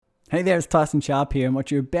Hey there, it's Tyson Sharp here, and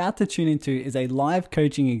what you're about to tune into is a live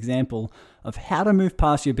coaching example of how to move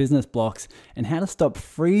past your business blocks and how to stop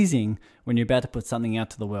freezing when you're about to put something out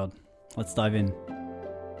to the world. Let's dive in.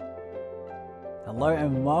 Hello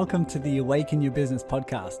and welcome to the Awaken Your Business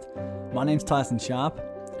podcast. My name's Tyson Sharp,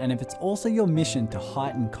 and if it's also your mission to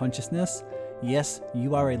heighten consciousness, yes,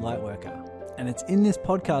 you are a light worker. And it's in this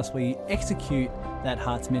podcast where you execute that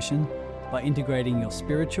heart's mission by integrating your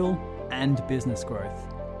spiritual and business growth.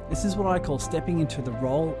 This is what I call stepping into the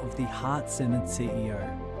role of the heart-centered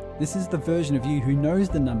CEO. This is the version of you who knows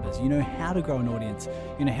the numbers, you know how to grow an audience,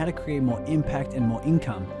 you know how to create more impact and more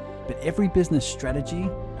income, but every business strategy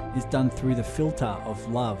is done through the filter of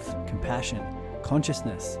love, compassion,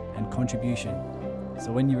 consciousness, and contribution.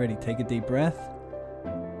 So when you're ready, take a deep breath,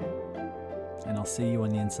 and I'll see you on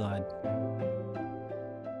the inside.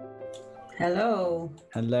 Hello.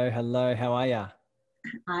 Hello, how are ya?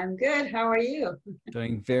 I'm good. How are you?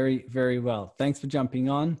 Doing very, very well. Thanks for jumping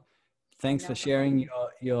on. Thanks for sharing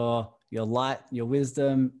your light, your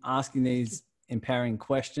wisdom, asking these empowering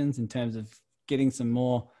questions in terms of getting some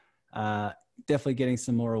more, definitely getting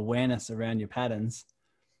some more awareness around your patterns.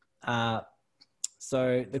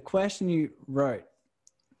 So the question you wrote,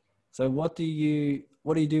 so what do you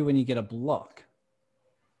do when you get a block?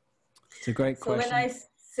 It's a great question.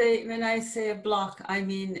 So when I say a block, I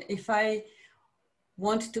mean, if I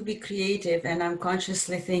want to be creative and I'm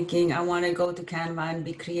consciously thinking I want to go to Canva and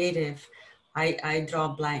be creative, I draw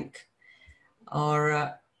blank,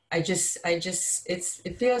 or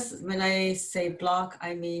it feels, when I say block,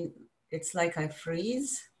 I mean it's like I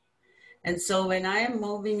freeze. And so when I am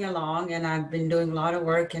moving along and I've been doing a lot of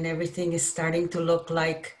work and everything is starting to look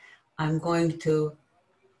like I'm going to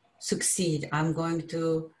succeed, I'm going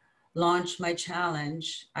to launch my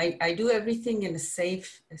challenge, I do everything in a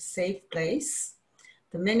safe place.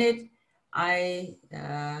 The minute I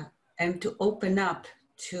am to open up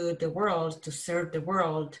to the world, to serve the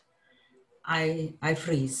world, I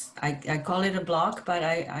freeze. I call it a block, but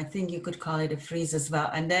I think you could call it a freeze as well.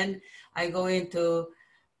 And then I go into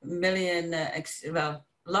a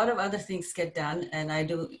lot of other things get done, and I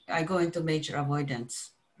go into major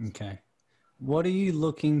avoidance. Okay. What are you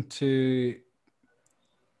looking to,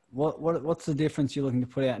 what's the difference you're looking to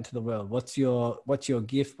put out into the world? What's your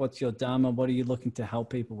gift? What's your dharma? What are you looking to help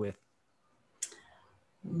people with?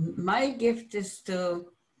 My gift is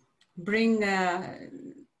to bring, to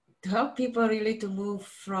help people really to move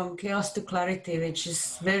from chaos to clarity, which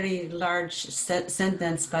is very large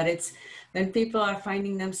sentence, but it's when people are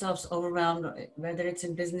finding themselves overwhelmed, whether it's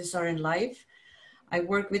in business or in life, I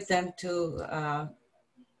work with them to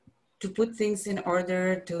put things in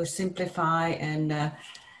order, to simplify, and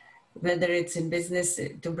whether it's in business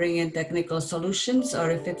to bring in technical solutions, or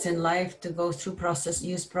if it's in life to go through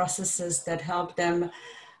use processes that help them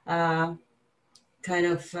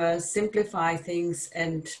simplify things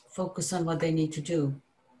and focus on what they need to do.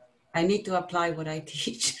 I need to apply what I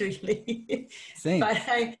teach, really. Same.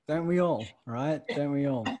 Don't we all, right? Don't we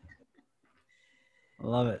all? I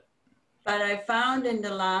love it. But I found in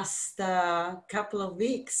the last couple of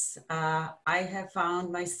weeks, I have found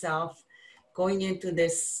myself going into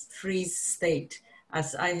this freeze state,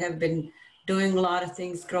 as I have been doing a lot of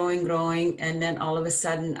things, growing, and then all of a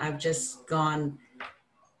sudden I've just gone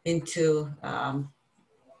into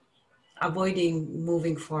avoiding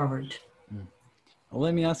moving forward. Well,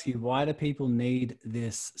 let me ask you, why do people need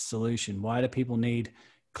this solution? Why do people need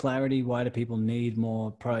clarity? Why do people need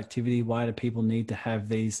more productivity? Why do people need to have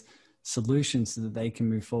these solutions so that they can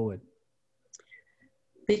move forward?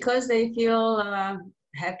 Because they feel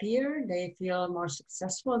happier, they feel more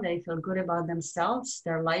successful, they feel good about themselves,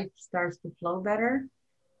 their life starts to flow better,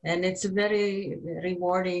 and it's a very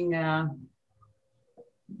rewarding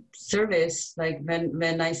service. Like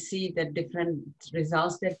when I see the different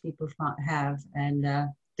results that people have, and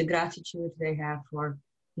the gratitude they have for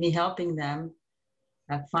me helping them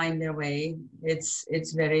find their way, it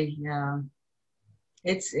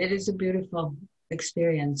is a beautiful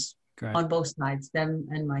experience. Great. On both sides, them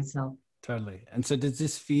and myself. Totally. And so does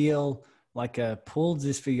this feel like a pull? Does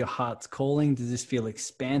this feel your heart's calling? Does this feel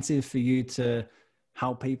expansive for you to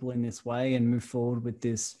help people in this way and move forward with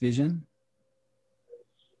this vision?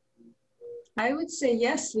 I would say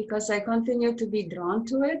yes, because I continue to be drawn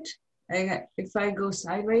to it. If I go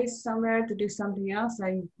sideways somewhere to do something else,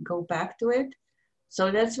 I go back to it.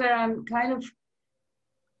 So that's where I'm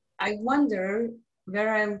I wonder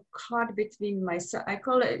where I'm caught between myself.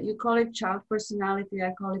 You call it child personality,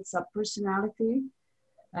 I call it sub-personality.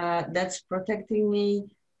 That's protecting me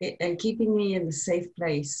and keeping me in a safe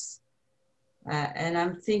place. And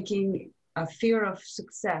I'm thinking a fear of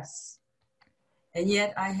success And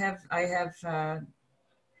yet I have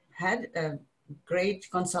had a great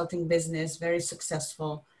consulting business, very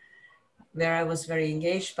successful, where I was very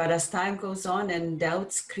engaged. But as time goes on and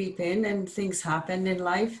doubts creep in and things happen in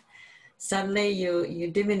life, suddenly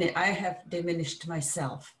you diminish. I have diminished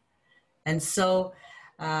myself. And so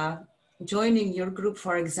joining your group,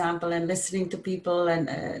 for example, and listening to people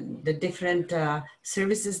and the different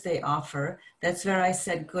services they offer, that's where I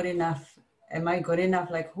said, good enough. Am I good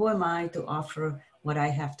enough? Like, who am I to offer what I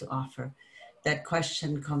have to offer? That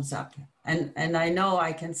question comes up. And I know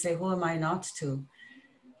I can say, who am I not to?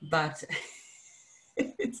 But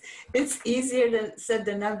it's easier than said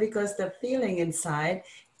than done, because the feeling inside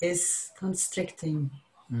is constricting.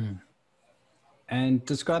 Mm. And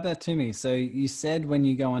describe that to me. So you said when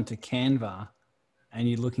you go onto Canva and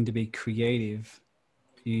you're looking to be creative,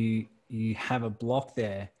 you have a block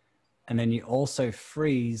there, and then you also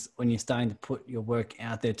freeze when you're starting to put your work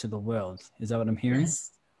out there to the world. Is that what I'm hearing?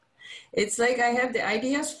 Yes. It's like I have the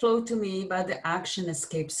ideas flow to me, but the action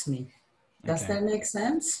escapes me. Does that make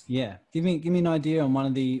sense? Yeah. Give me an idea on one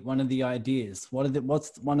of the ideas.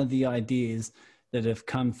 What's one of the ideas that have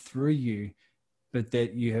come through you, but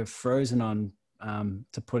that you have frozen on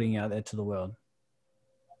to putting out there to the world?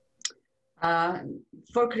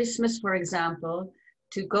 For Christmas, for example,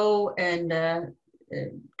 to go and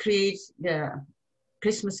create the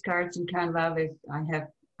Christmas cards in Canva with, I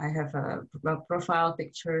have profile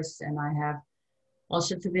pictures, and I have all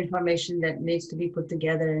sorts of information that needs to be put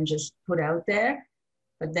together and just put out there.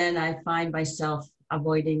 But then I find myself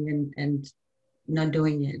avoiding and not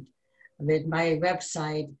doing it. With my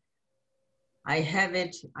website, I have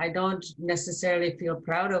it. I don't necessarily feel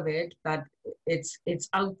proud of it, but it's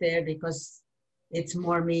out there because it's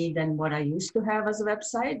more me than what I used to have as a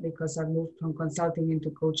website, because I moved from consulting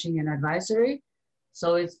into coaching and advisory.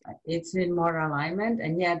 So it's in more alignment.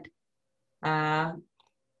 And yet, I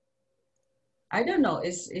don't know,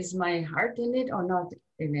 is my heart in it or not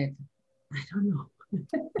in it? I don't know.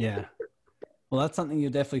 Yeah. Well, that's something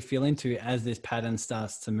you'll definitely feel into as this pattern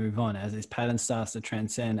starts to move on, as this pattern starts to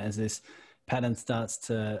transcend, as this pattern starts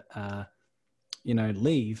to,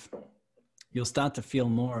 leave. You'll start to feel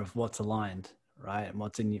more of what's aligned, right, and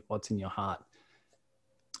what's in your heart.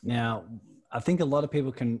 Now, I think a lot of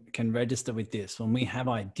people can register with this. When we have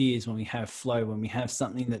ideas, when we have flow, when we have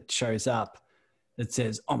something that shows up that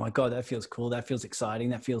says, "Oh my God, that feels cool. That feels exciting.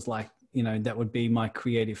 That feels like that would be my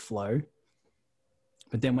creative flow."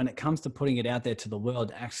 But then when it comes to putting it out there to the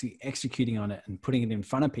world, actually executing on it and putting it in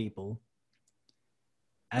front of people,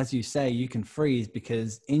 as you say, you can freeze,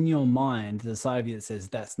 because in your mind, there's a side of you that says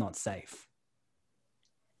that's not safe.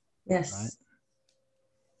 Yes. Right?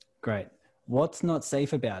 Great. What's not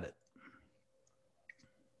safe about it?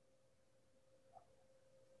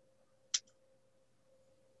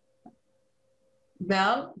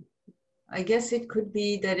 Well, I guess it could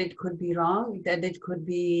be that it could be wrong, that it could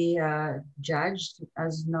be judged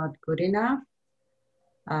as not good enough,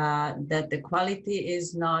 that the quality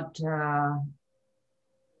is not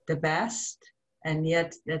the best, and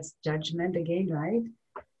yet that's judgment again, right?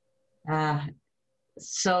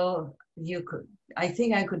 So I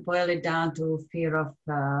think I could boil it down to fear of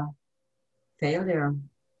failure,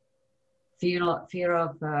 fear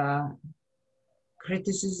of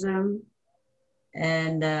criticism,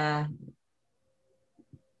 and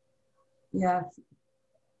yeah.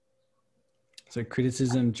 So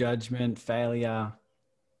criticism, judgment, failure,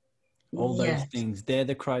 all those things, they're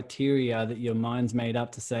the criteria that your mind's made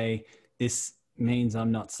up to say, this means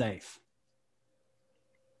I'm not safe.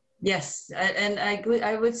 Yes, and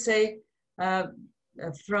I would say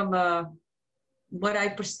from what I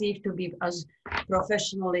perceive to be as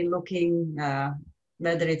professionally looking,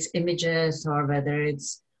 whether it's images or whether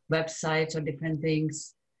it's websites or different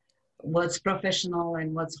things, what's professional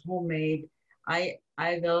and what's homemade, I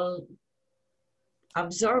will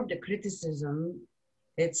absorb the criticism.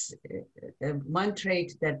 It's one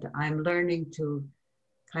trait that I'm learning to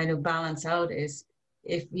kind of balance out is,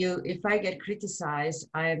 if I get criticized,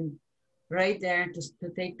 I'm right there to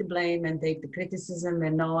take the blame and take the criticism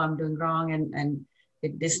and know I'm doing wrong, and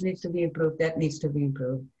this needs to be improved, that needs to be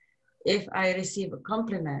improved. If I receive a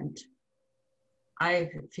compliment,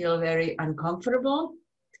 I feel very uncomfortable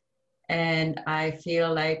and I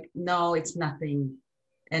feel like, no, it's nothing.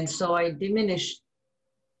 And so I diminish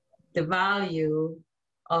the value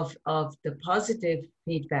of the positive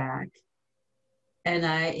feedback, and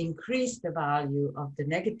I increase the value of the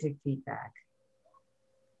negative feedback.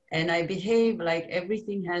 And I behave like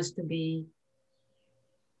everything has to be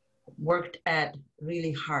worked at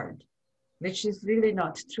really hard, which is really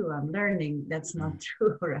not true. I'm learning that's not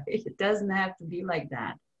true, right? It doesn't have to be like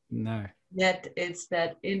that. No, Yet it's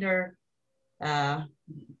that inner uh,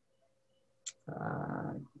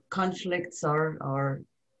 conflicts or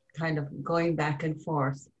kind of going back and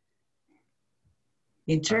forth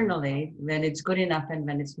internally when it's good enough and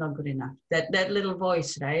when it's not good enough. That little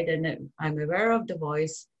voice, right? And I'm aware of the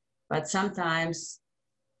voice, but sometimes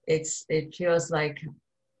it feels like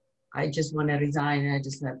I just want to resign and I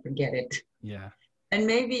just want to forget it. Yeah. And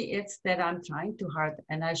maybe it's that I'm trying too hard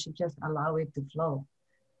and I should just allow it to flow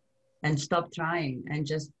and stop trying and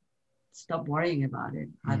just stop worrying about it.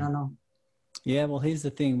 I don't know. Yeah, well, here's the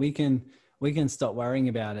thing. We can stop worrying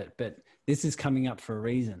about it, but this is coming up for a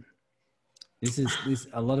reason. This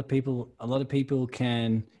a lot of people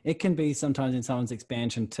can, it can be sometimes in someone's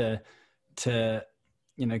expansion to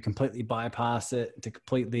completely bypass it, to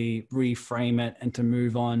completely reframe it and to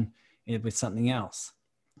move on with something else.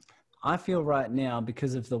 I feel right now,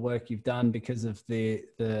 because of the work you've done, because of the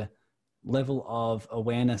level of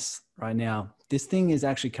awareness right now, this thing is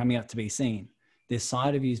actually coming up to be seen. This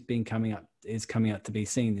side of you is coming up to be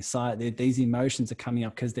seen. These emotions are coming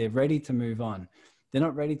up because they're ready to move on. They're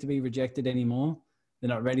not ready to be rejected anymore. They're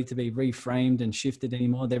not ready to be reframed and shifted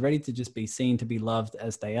anymore. They're ready to just be seen, to be loved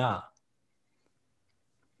as they are.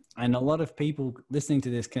 And a lot of people listening to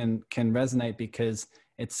this can resonate, because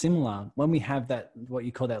it's similar. When we have that, what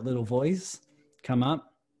you call that little voice come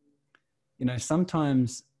up,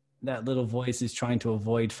 sometimes that little voice is trying to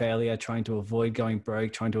avoid failure, trying to avoid going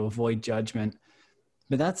broke, trying to avoid judgment.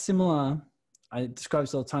 But that's similar. I describe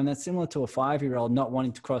this all the time. That's similar to a 5-year-old not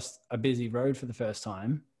wanting to cross a busy road for the first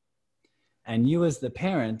time. And you as the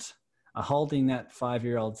parent are holding that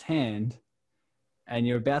 5-year-old's hand and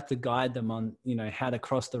you're about to guide them on, how to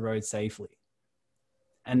cross the road safely.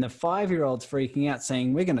 And the 5-year-old's freaking out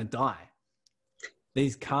saying, we're going to die.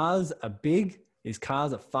 These cars are big. These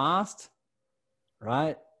cars are fast,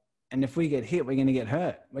 right? And if we get hit, we're going to get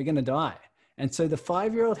hurt. We're going to die. And so the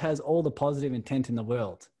 5-year-old has all the positive intent in the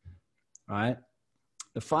world, right?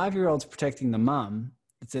 The 5-year-old's protecting the mum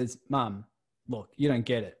that says, Mum, look, you don't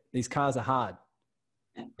get it. These cars are hard.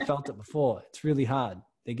 I felt it before. It's really hard.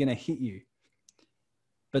 They're going to hit you.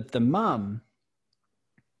 But the mum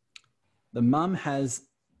has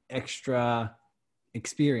extra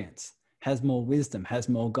experience, has more wisdom, has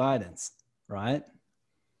more guidance, right?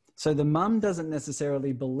 So the mum doesn't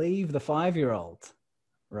necessarily believe the 5-year-old,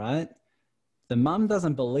 right? The mum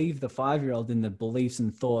doesn't believe the 5-year-old in the beliefs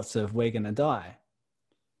and thoughts of we're going to die.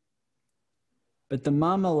 But the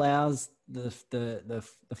mum allows the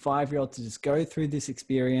 5-year-old to just go through this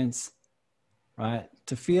experience, right?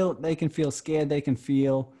 They can feel scared. They can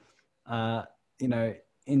feel,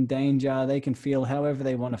 in danger. They can feel however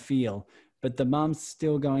they want to feel. But the mum's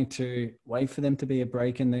still going to wait for them to be a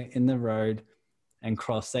break in the road and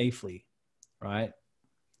cross safely, right?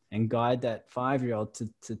 And guide that 5-year-old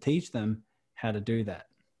to teach them how to do that.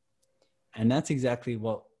 And that's exactly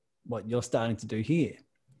what you're starting to do here,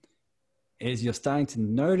 is you're starting to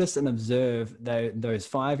notice and observe those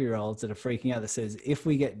 5-year-olds that are freaking out, that says, if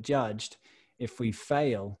we get judged, if we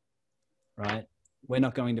fail, right, we're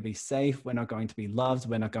not going to be safe. We're not going to be loved.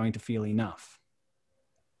 We're not going to feel enough.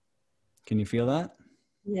 Can you feel that?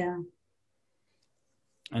 Yeah.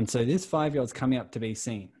 And so this 5-year-old's coming up to be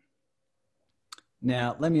seen.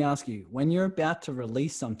 Now, let me ask you, when you're about to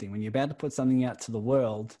release something, when you're about to put something out to the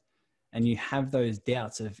world and you have those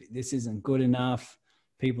doubts of this isn't good enough,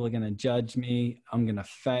 people are going to judge me, I'm going to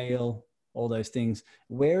fail, all those things,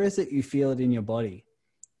 where is it you feel it in your body?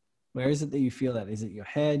 Where is it that you feel that? Is it your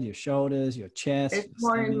head, your shoulders, your chest? It's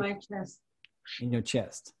more in my chest. In your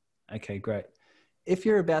chest. Okay, great. If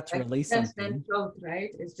you're about to release chest something. and throat,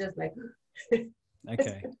 right? It's just like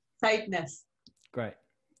okay. Tightness. Great.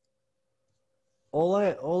 All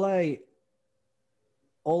I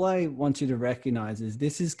want you to recognize is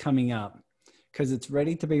this is coming up because it's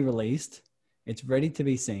ready to be released. It's ready to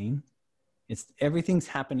be seen. Everything's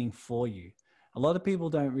happening for you. A lot of people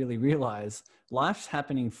don't really realize life's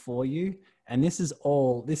happening for you. And it's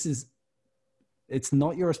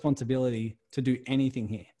not your responsibility to do anything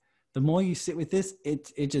here. The more you sit with this,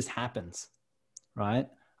 it just happens, right?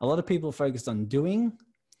 A lot of people are focused on doing.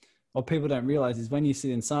 What people don't realize is when you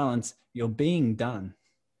sit in silence, you're being done.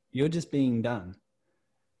 You're just being done.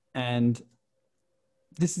 And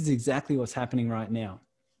this is exactly what's happening right now.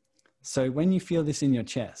 So when you feel this in your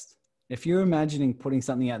chest, if you're imagining putting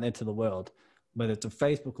something out there to the world, whether it's a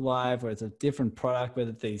Facebook Live, whether it's a different product,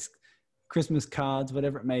 whether it's these Christmas cards,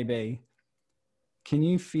 whatever it may be, can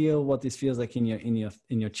you feel what this feels like in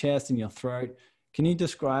your chest, in your throat? Can you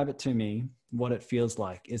describe it to me, what it feels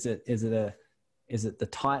like? Is it the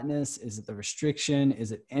tightness? Is it the restriction?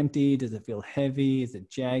 Is it empty? Does it feel heavy? Is it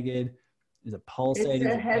jagged? Is it It's pulsating? a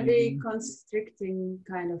Is it heavy, beating? constricting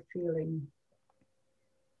kind of feeling.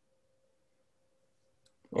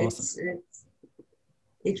 Awesome.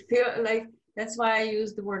 It feels like, that's why I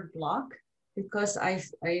use the word block, because I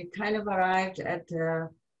kind of arrived at a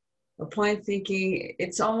point thinking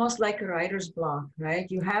it's almost like a writer's block, right?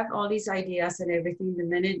 You have all these ideas and everything. The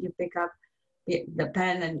minute you pick up the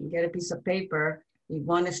pen and you get a piece of paper, you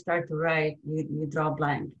want to start to write, you draw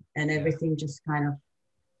blank, and everything just kind of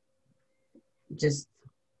just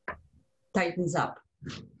tightens up.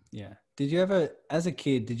 Yeah. Did you ever, as a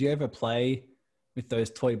kid, did you ever play with those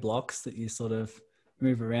toy blocks that you sort of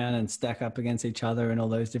move around and stack up against each other and all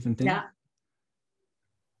those different things? Yeah.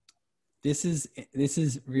 This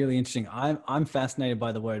is really interesting. I'm fascinated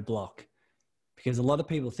by the word block because a lot of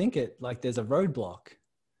people think it like there's a roadblock.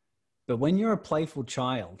 But when you're a playful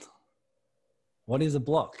child, what is a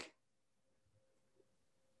block?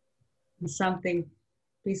 Something,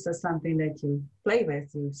 piece of something that you play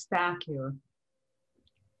with, you stack your,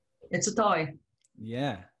 it's a toy.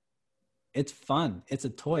 Yeah. It's fun. It's a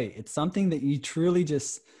toy. It's something that you truly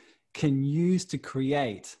just can use to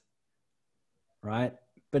create, right?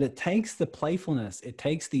 But it takes the playfulness, it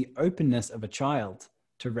takes the openness of a child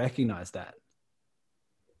to recognize that.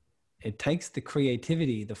 It takes the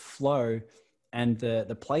creativity, the flow, and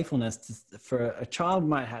the playfulness. For a child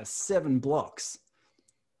might have 7 blocks.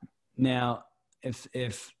 Now, if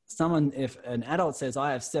an adult says,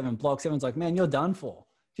 I have 7 blocks, everyone's like, man, you're done for.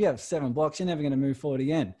 If you have 7 blocks, you're never going to move forward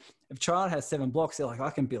again. If a child has 7 blocks, they're like, I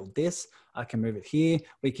can build this. I can move it here.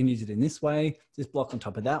 We can use it in this way. This block on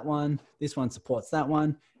top of that one. This one supports that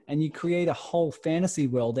one. And you create a whole fantasy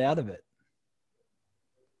world out of it.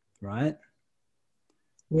 Right?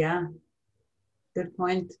 Yeah. Good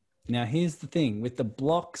point. Now, here's the thing with the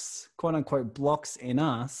blocks, quote unquote, blocks in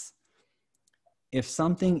us, if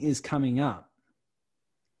something is coming up,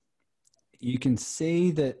 you can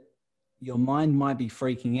see that your mind might be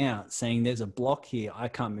freaking out saying there's a block here, I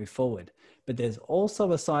can't move forward. But there's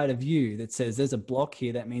also a side of you that says there's a block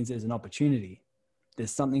here, that means there's an opportunity.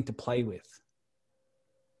 There's something to play with.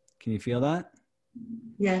 Can you feel that?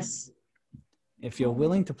 Yes. If you're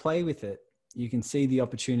willing to play with it, you can see the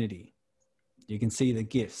opportunity. You can see the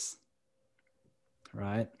gifts,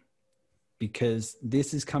 right? Because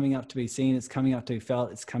this is coming up to be seen, it's coming up to be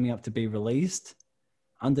felt, it's coming up to be released.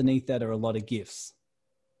 Underneath that are a lot of gifts,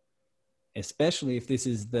 especially if this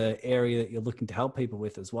is the area that you're looking to help people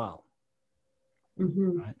with as well.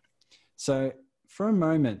 Mm-hmm. Right? So for a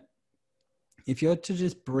moment, if you're to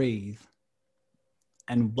just breathe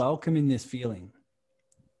and welcome in this feeling,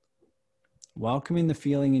 welcome in the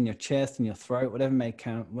feeling in your chest and your throat, whatever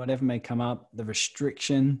may come up, the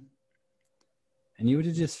restriction, and you were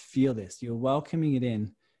to just feel this, you're welcoming it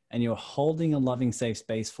in and you're holding a loving, safe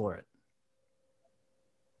space for it.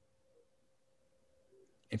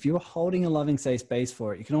 If you're holding a loving, safe space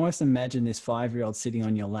for it, you can almost imagine this 5-year-old sitting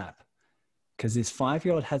on your lap, because this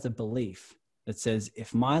 5-year-old has a belief that says,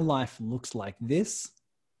 if my life looks like this,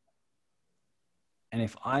 and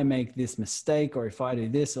if I make this mistake, or if I do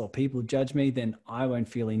this, or people judge me, then I won't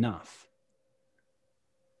feel enough.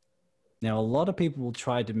 Now, a lot of people will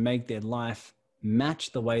try to make their life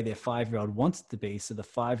match the way their 5-year-old wants it to be, so the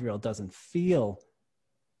 5-year-old doesn't feel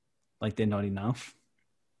like they're not enough.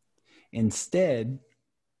 Instead,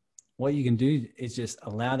 what you can do is just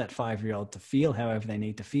allow that 5-year-old to feel however they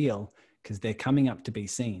need to feel, because they're coming up to be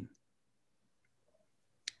seen.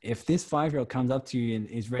 If this 5-year-old comes up to you and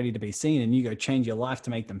is ready to be seen and you go change your life to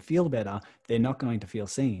make them feel better, they're not going to feel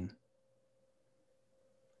seen.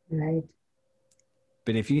 Right.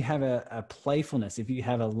 But if you have a playfulness, if you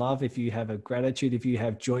have a love, if you have a gratitude, if you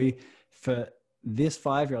have joy for this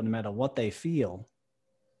 5-year-old, no matter what they feel,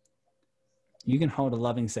 you can hold a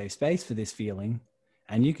loving, safe space for this feeling,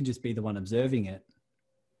 and you can just be the one observing it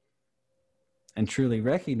and truly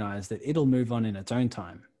recognize that it'll move on in its own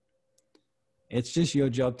time. It's just your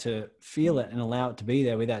job to feel it and allow it to be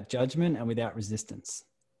there without judgment and without resistance.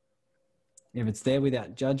 If it's there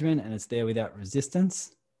without judgment and it's there without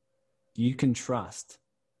resistance, you can trust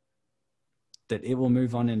that it will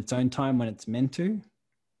move on in its own time when it's meant to.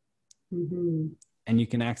 Mm-hmm. And you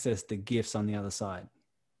can access the gifts on the other side.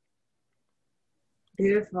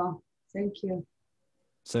 Beautiful. Thank you.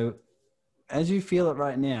 So as you feel it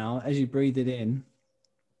right now, as you breathe it in,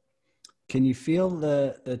 can you feel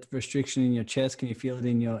the restriction in your chest? Can you feel it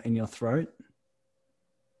in your throat?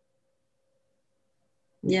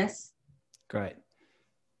 Yes. Great.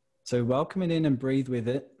 So welcome it in and breathe with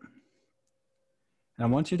it. And I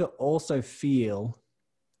want you to also feel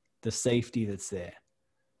the safety that's there.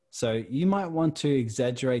 So you might want to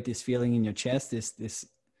exaggerate this feeling in your chest,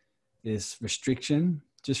 this restriction,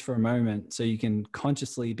 just for a moment so you can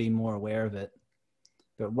consciously be more aware of it.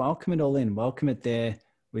 But welcome it all in, welcome it there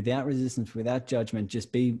without resistance, without judgment.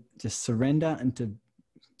 Just surrender and to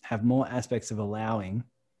have more aspects of allowing.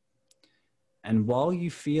 And while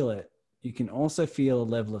you feel it, you can also feel a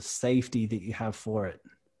level of safety that you have for it.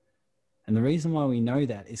 And the reason why we know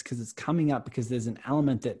that is because it's coming up because there's an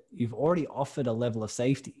element that you've already offered a level of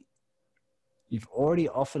safety. You've already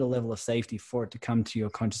offered a level of safety for it to come to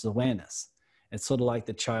your conscious awareness. It's sort of like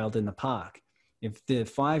the child in the park. If the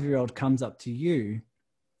 5-year-old comes up to you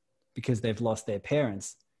because they've lost their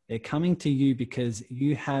parents, they're coming to you because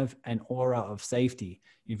you have an aura of safety.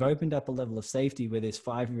 You've opened up a level of safety where this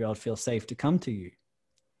 5-year-old feels safe to come to you.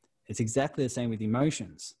 It's exactly the same with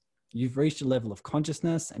emotions. You've reached a level of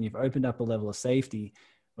consciousness and you've opened up a level of safety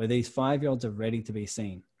where these 5-year-olds are ready to be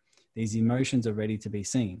seen. These emotions are ready to be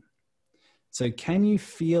seen. So can you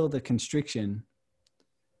feel the constriction?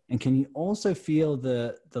 And can you also feel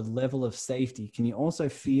the level of safety? Can you also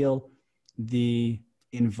feel the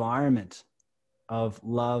environment of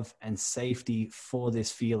love and safety for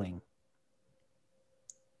this feeling?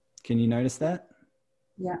 Can you notice that?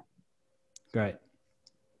 Yeah. Great.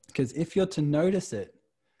 Because if you're to notice it,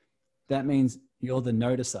 that means you're the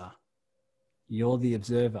noticer. You're the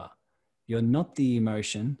observer. You're not the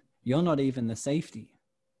emotion. You're not even the safety.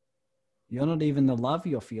 You're not even the love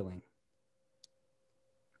you're feeling.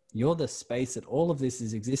 You're the space that all of this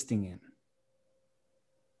is existing in.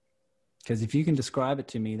 Because if you can describe it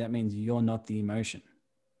to me, that means you're not the emotion.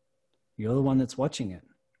 You're the one that's watching it.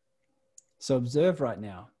 So observe right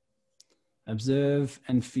now. Observe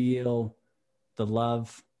and feel the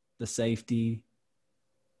love, the safety,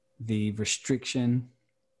 the restriction,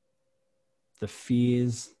 the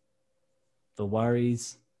fears, the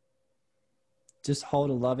worries. Just hold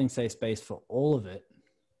a loving, safe space for all of it.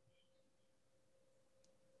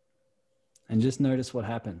 And just notice what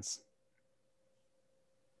happens.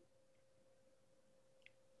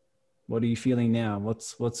 What are you feeling now?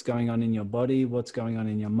 What's going on in your body? What's going on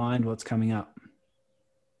in your mind? What's coming up?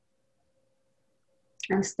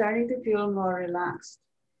 I'm starting to feel more relaxed.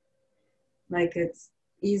 Like it's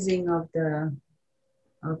easing of the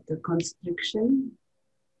constriction.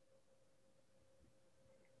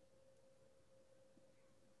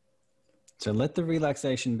 So let the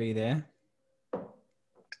relaxation be there.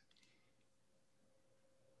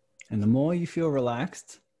 And the more you feel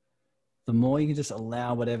relaxed, the more you can just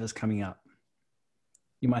allow whatever's coming up.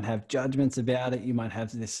 You might have judgments about it. You might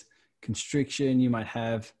have this constriction. You might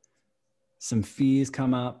have some fears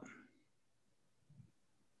come up.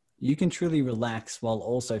 You can truly relax while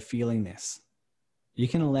also feeling this. You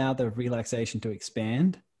can allow the relaxation to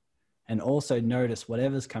expand and also notice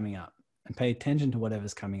whatever's coming up and pay attention to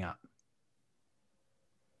whatever's coming up.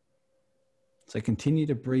 So continue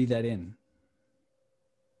to breathe that in.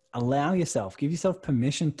 Allow yourself, give yourself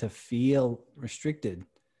permission to feel restricted.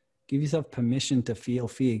 Give yourself permission to feel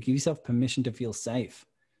fear. Give yourself permission to feel safe.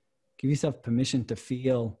 Give yourself permission to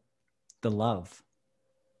feel the love.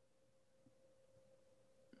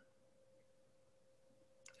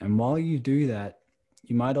 And while you do that,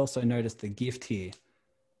 you might also notice the gift here,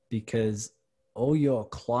 because all your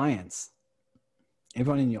clients,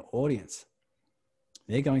 everyone in your audience,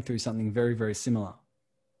 they're going through something very, very similar.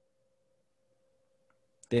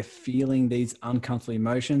 They're feeling these uncomfortable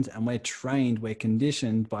emotions, and we're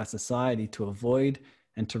conditioned by society to avoid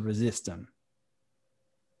and to resist them.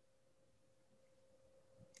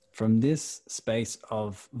 From this space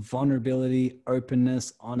of vulnerability,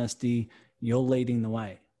 openness, honesty, you're leading the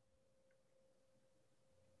way.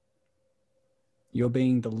 You're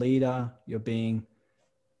being the leader. You're being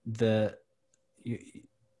the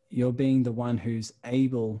one who's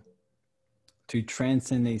able to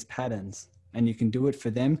transcend these patterns. And you can do it for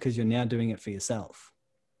them because you're now doing it for yourself.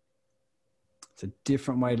 It's a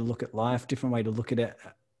different way to look at life, different way to look at it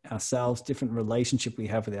ourselves, different relationship we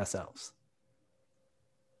have with ourselves.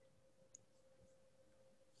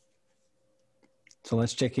 So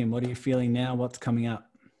let's check in. What are you feeling now? What's coming up?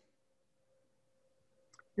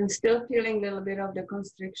 I'm still feeling a little bit of the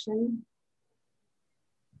constriction.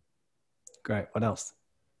 Great. What else?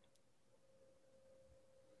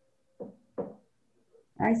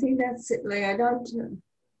 I think that's it. Like I don't.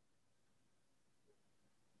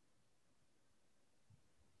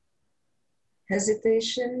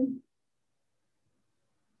 Hesitation.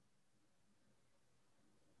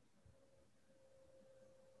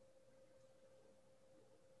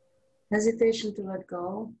 Hesitation to let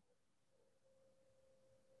go.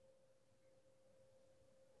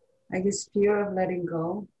 I guess fear of letting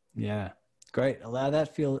go. Yeah, great. Allow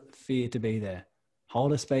that fear to be there.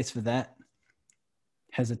 Hold a space for that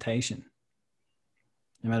hesitation.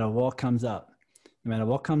 No matter what comes up, no matter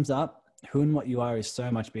what comes up, who and what you are is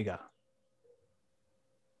so much bigger.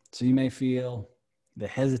 So you may feel the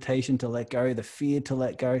hesitation to let go, the fear to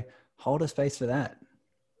let go. Hold a space for that.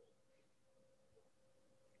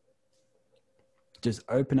 Just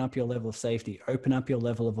open up your level of safety, open up your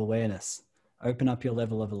level of awareness, open up your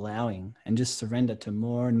level of allowing, and just surrender to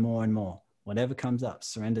more and more and more. Whatever comes up,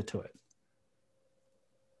 surrender to it.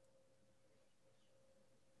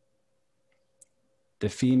 The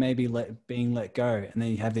fear may be being let go, and then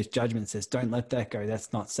you have this judgment that says, don't let that go.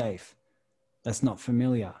 That's not safe. That's not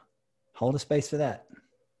familiar. Hold a space for that.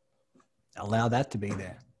 Allow that to be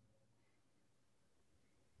there.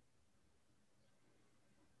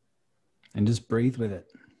 And just breathe with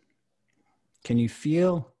it. Can you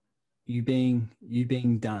feel you being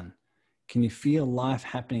done? Can you feel life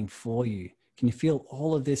happening for you? Can you feel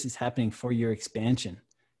all of this is happening for your expansion?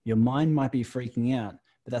 Your mind might be freaking out,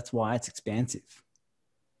 but that's why it's expansive.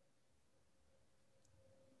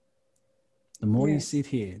 The more you sit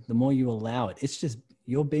here, the more you allow it. It's just,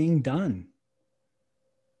 you're being done.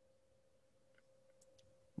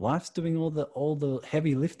 Life's doing all the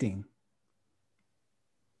heavy lifting.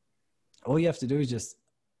 All you have to do is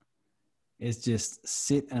just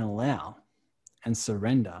sit and allow and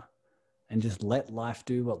surrender and just let life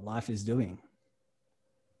do what life is doing.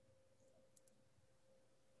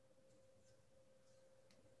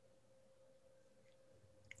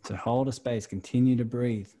 So hold a space, continue to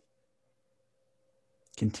breathe.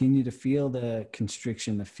 Continue to feel the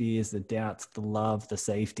constriction, the fears, the doubts, the love, the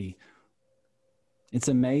safety. It's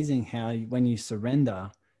amazing how when you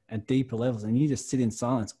surrender at deeper levels and you just sit in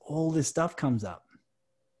silence, all this stuff comes up.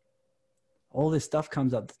 All this stuff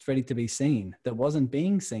comes up that's ready to be seen, that wasn't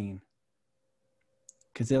being seen.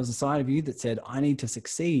 Because there was a side of you that said, I need to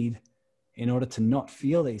succeed in order to not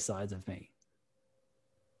feel these sides of me.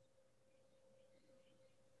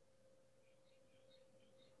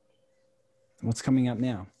 What's coming up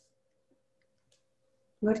now?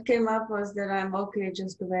 What came up was that I'm okay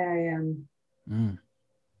just the way I am.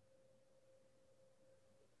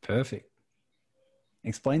 Perfect.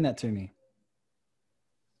 Explain that to me.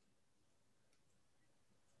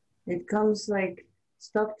 It comes like,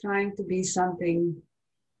 stop trying to be something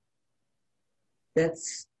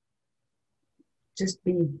that's just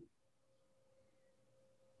be.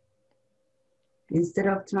 Instead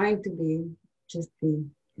of trying to be, just be.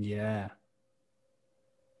 Yeah.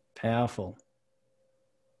 Powerful.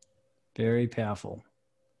 Very powerful.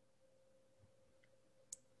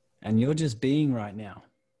 And you're just being right now.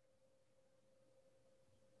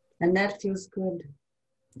 And that feels good.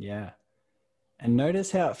 Yeah. And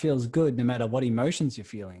notice how it feels good no matter what emotions you're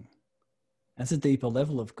feeling. That's a deeper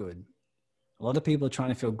level of good. A lot of people are trying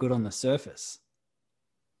to feel good on the surface.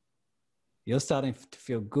 You're starting to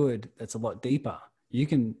feel good that's a lot deeper. You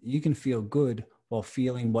can feel good while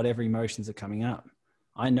feeling whatever emotions are coming up.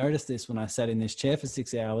 I noticed this when I sat in this chair for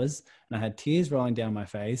 6 hours and I had tears rolling down my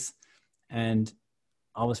face and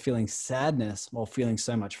I was feeling sadness while feeling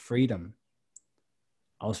so much freedom.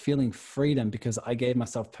 I was feeling freedom because I gave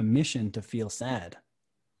myself permission to feel sad.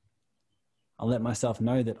 I let myself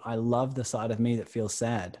know that I love the side of me that feels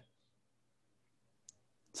sad.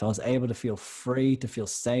 So I was able to feel free, to feel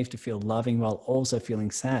safe, to feel loving while also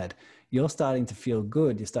feeling sad. You're starting to feel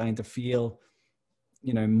good. You're starting to feel,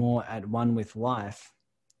 more at one with life.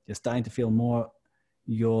 You're starting to feel more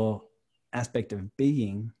your aspect of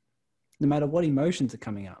being, no matter what emotions are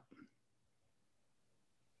coming up.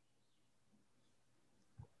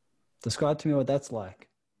 Describe to me what that's like.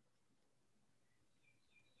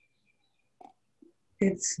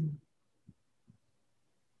 It's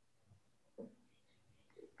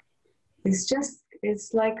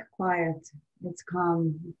like quiet. It's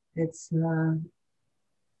calm. It's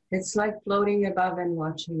like floating above and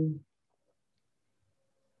watching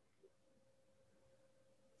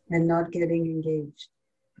and not getting engaged.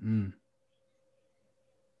 Mm.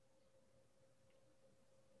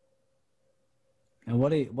 And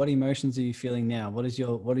what emotions are you feeling now? What is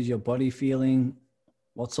your body feeling?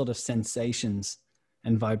 What sort of sensations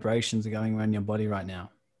and vibrations are going around your body right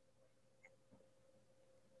now?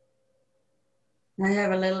 I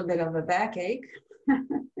have a little bit of a backache.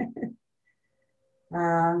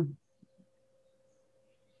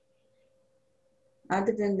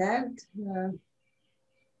 Other than that,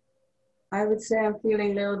 I would say I'm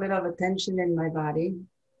feeling a little bit of a tension in my body.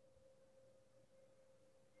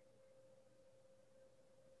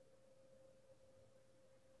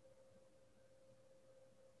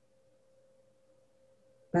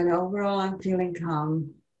 But overall, I'm feeling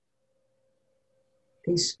calm,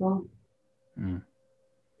 peaceful,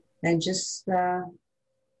 and just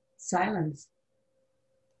silence.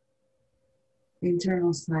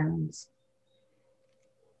 Internal silence.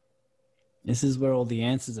 This is where all the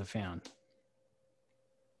answers are found.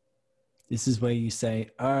 This is where you say,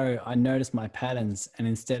 oh, I notice my patterns, and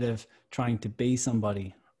instead of trying to be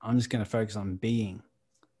somebody, I'm just going to focus on being.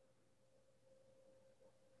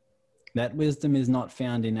 That wisdom is not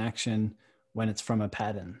found in action when it's from a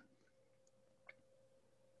pattern.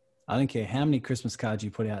 I don't care how many Christmas cards you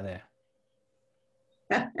put out there.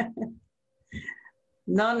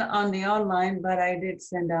 None on the online, but I did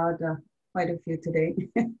send out quite a few today.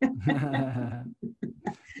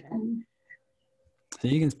 So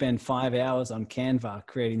you can spend 5 hours on Canva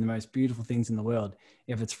creating the most beautiful things in the world.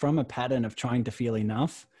 If it's from a pattern of trying to feel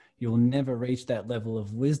enough, you'll never reach that level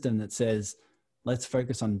of wisdom that says, let's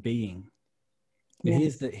focus on being. But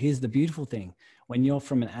Yes. here's the beautiful thing. When you're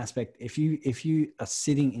from an aspect, if you are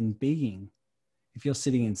sitting in being, if you're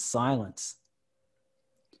sitting in silence,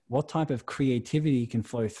 what type of creativity can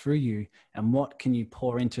flow through you, and what can you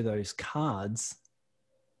pour into those cards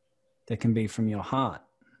that can be from your heart?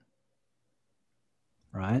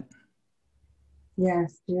 Right?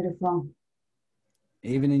 Yes, beautiful.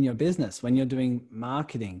 Even in your business, when you're doing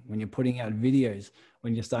marketing, when you're putting out videos,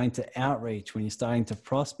 when you're starting to outreach, when you're starting to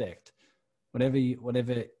prospect, whatever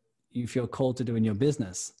you feel called to do in your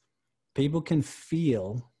business, people can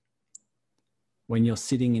feel when you're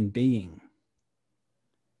sitting in being.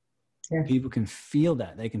 Yes. People can feel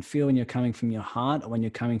that. They can feel when you're coming from your heart or when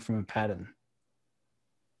you're coming from a pattern.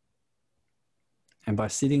 And by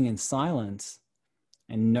sitting in silence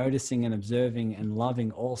and noticing and observing and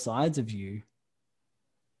loving all sides of you,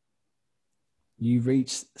 you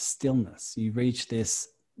reach stillness. You reach this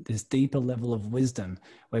deeper level of wisdom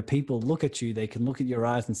where people look at you, they can look at your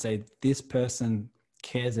eyes and say, this person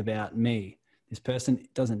cares about me. This person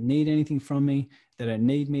doesn't need anything from me. They don't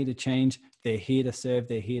need me to change. They're here to serve.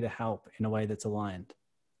 They're here to help in a way that's aligned.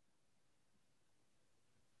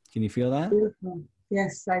 Can you feel that? Beautiful.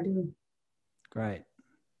 Yes, I do. Great.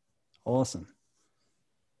 Awesome.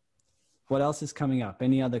 What else is coming up?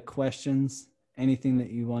 Any other questions? Anything that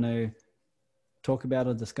you want to talk about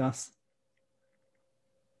or discuss?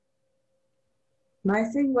 I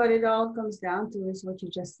think what it all comes down to is what you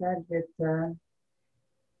just said, with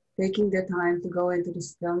taking the time to go into the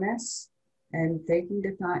stillness and taking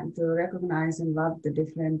the time to recognize and love the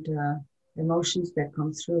different emotions that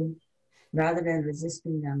come through rather than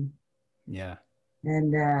resisting them. Yeah.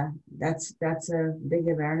 And that's a big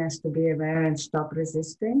awareness, to be aware and stop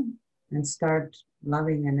resisting and start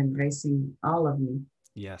loving and embracing all of me.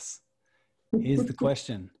 Yes. Here's the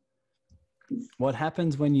question. What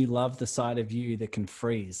happens when you love the side of you that can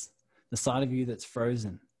freeze, the side of you that's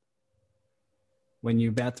frozen? When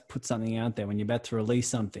you're about to put something out there, when you're about to release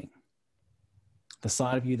something, the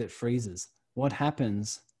side of you that freezes, what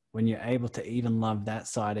happens when you're able to even love that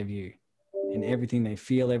side of you and everything they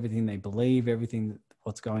feel, everything they believe, everything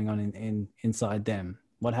what's going on inside them?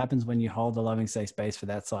 What happens when you hold a loving, safe space for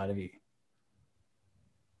that side of you?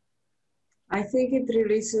 I think it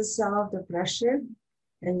releases some of the pressure,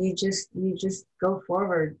 and you just go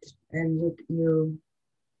forward, and you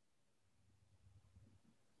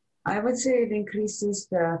I would say it increases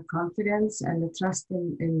the confidence and the trust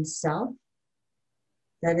in self,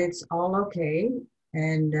 that it's all okay,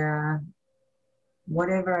 and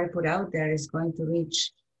whatever I put out there is going to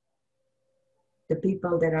reach the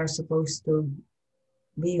people that are supposed to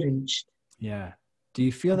be reached. Yeah. Do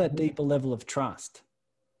you feel that deeper level of trust?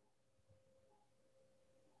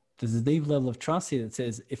 There's a deep level of trust here that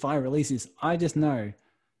says, if I release this, I just know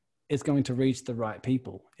it's going to reach the right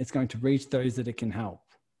people. It's going to reach those that it can help,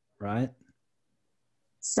 right?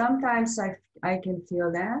 Sometimes I can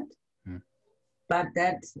feel that, but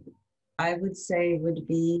that I would say would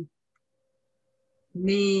be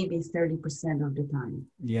maybe 30% of the time.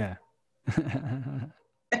 Yeah.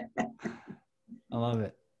 I love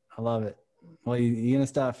it. I love it. Well, you're going to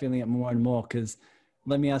start feeling it more and more, because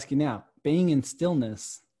let me ask you now, being in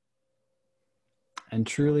stillness and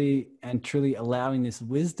truly allowing this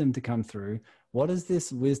wisdom to come through, what is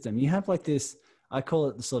this wisdom? You have like this, I call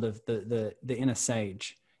it the sort of the inner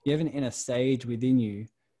sage. You have an inner sage within you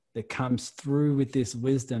that comes through with this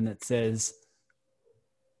wisdom that says,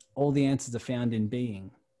 all the answers are found in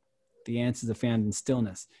being. The answers are found in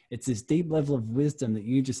stillness. It's this deep level of wisdom that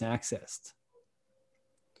you just accessed.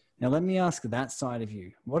 Now, let me ask that side of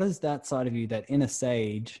you. What does that side of you, that inner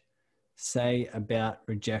sage, say about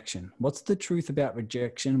rejection? What's the truth about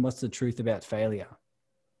rejection? What's the truth about failure?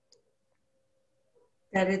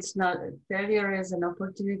 That it's not, failure is an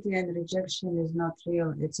opportunity and rejection is not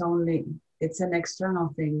real. It's an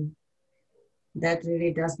external thing. That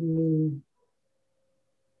really doesn't mean,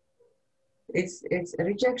 it's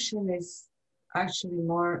rejection is actually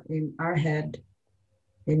more in our head,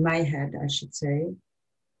 in my head, I should say,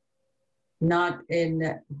 not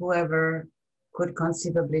in whoever could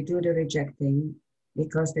conceivably do the rejecting,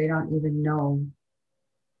 because they don't even know.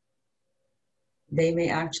 They may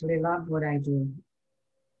actually love what I do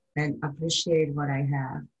and appreciate what I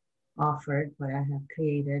have offered, what I have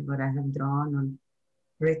created, what I have drawn or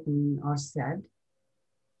written or said.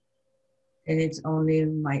 And it's only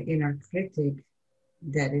my inner critic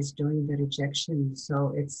that is doing the rejection.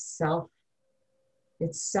 So it's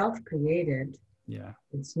self-created. Yeah.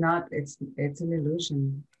 It's not, it's an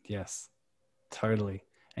illusion. Yes, totally.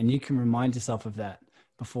 And you can remind yourself of that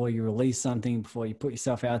before you release something, before you put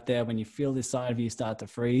yourself out there. When you feel this side of you start to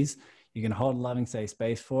freeze, you can hold a loving, safe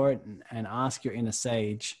space for it and ask your inner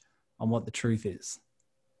sage on what the truth is.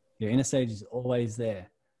 Your inner sage is always there.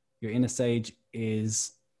 Your inner sage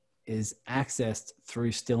is accessed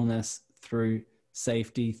through stillness, through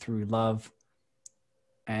safety, through love,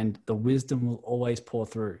 and the wisdom will always pour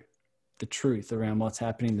through. The truth around what's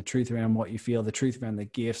happening, the truth around what you feel, the truth around the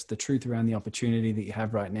gifts, the truth around the opportunity that you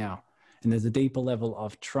have right now. And there's a deeper level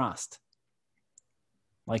of trust.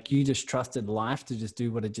 Like you just trusted life to just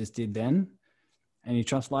do what it just did then. And you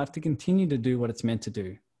trust life to continue to do what it's meant to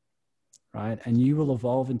do. Right? And you will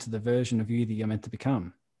evolve into the version of you that you're meant to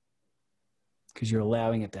become. Because you're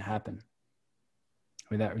allowing it to happen.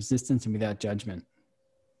 Without resistance and without judgment.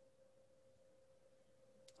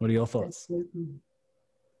 What are your thoughts? Absolutely.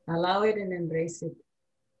 Allow it and embrace it.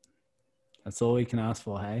 That's all we can ask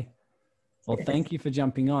for, hey? Well, yes. Thank you for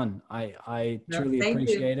jumping on. I truly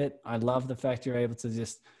appreciate it. I love the fact you're able to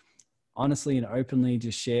just honestly and openly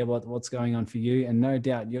just share what's going on for you. And no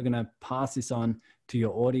doubt you're going to pass this on to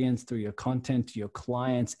your audience, through your content, to your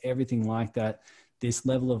clients, everything like that. This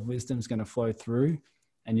level of wisdom is going to flow through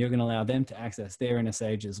and you're going to allow them to access their inner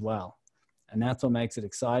sage as well. And that's what makes it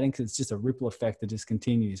exciting, because it's just a ripple effect that just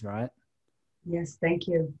continues, right? Yes, thank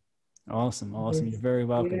you. Awesome. Yes. You're very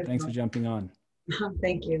welcome. Beautiful. Thanks for jumping on.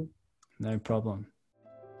 Thank you. No problem.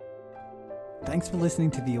 Thanks for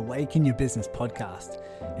listening to the Awaken Your Business podcast.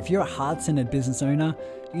 If you're a heart-centered business owner,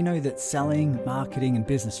 you know that selling, marketing, and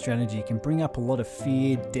business strategy can bring up a lot of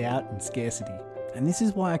fear, doubt, and scarcity. And this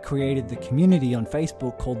is why I created the community on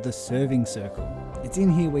Facebook called the Serving Circle. It's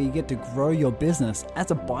in here where you get to grow your business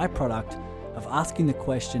as a byproduct of asking the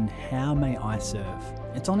question, how may I serve?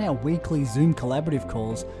 It's on our weekly Zoom collaborative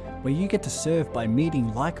calls where you get to serve by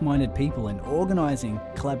meeting like-minded people and organizing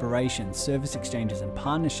collaborations, service exchanges, and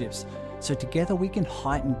partnerships, so together we can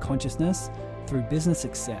heighten consciousness through business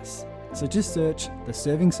success. So just search the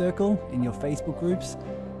Serving Circle in your Facebook groups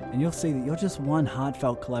and you'll see that you're just one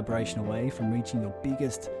heartfelt collaboration away from reaching your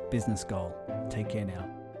biggest business goal. Take care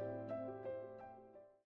now.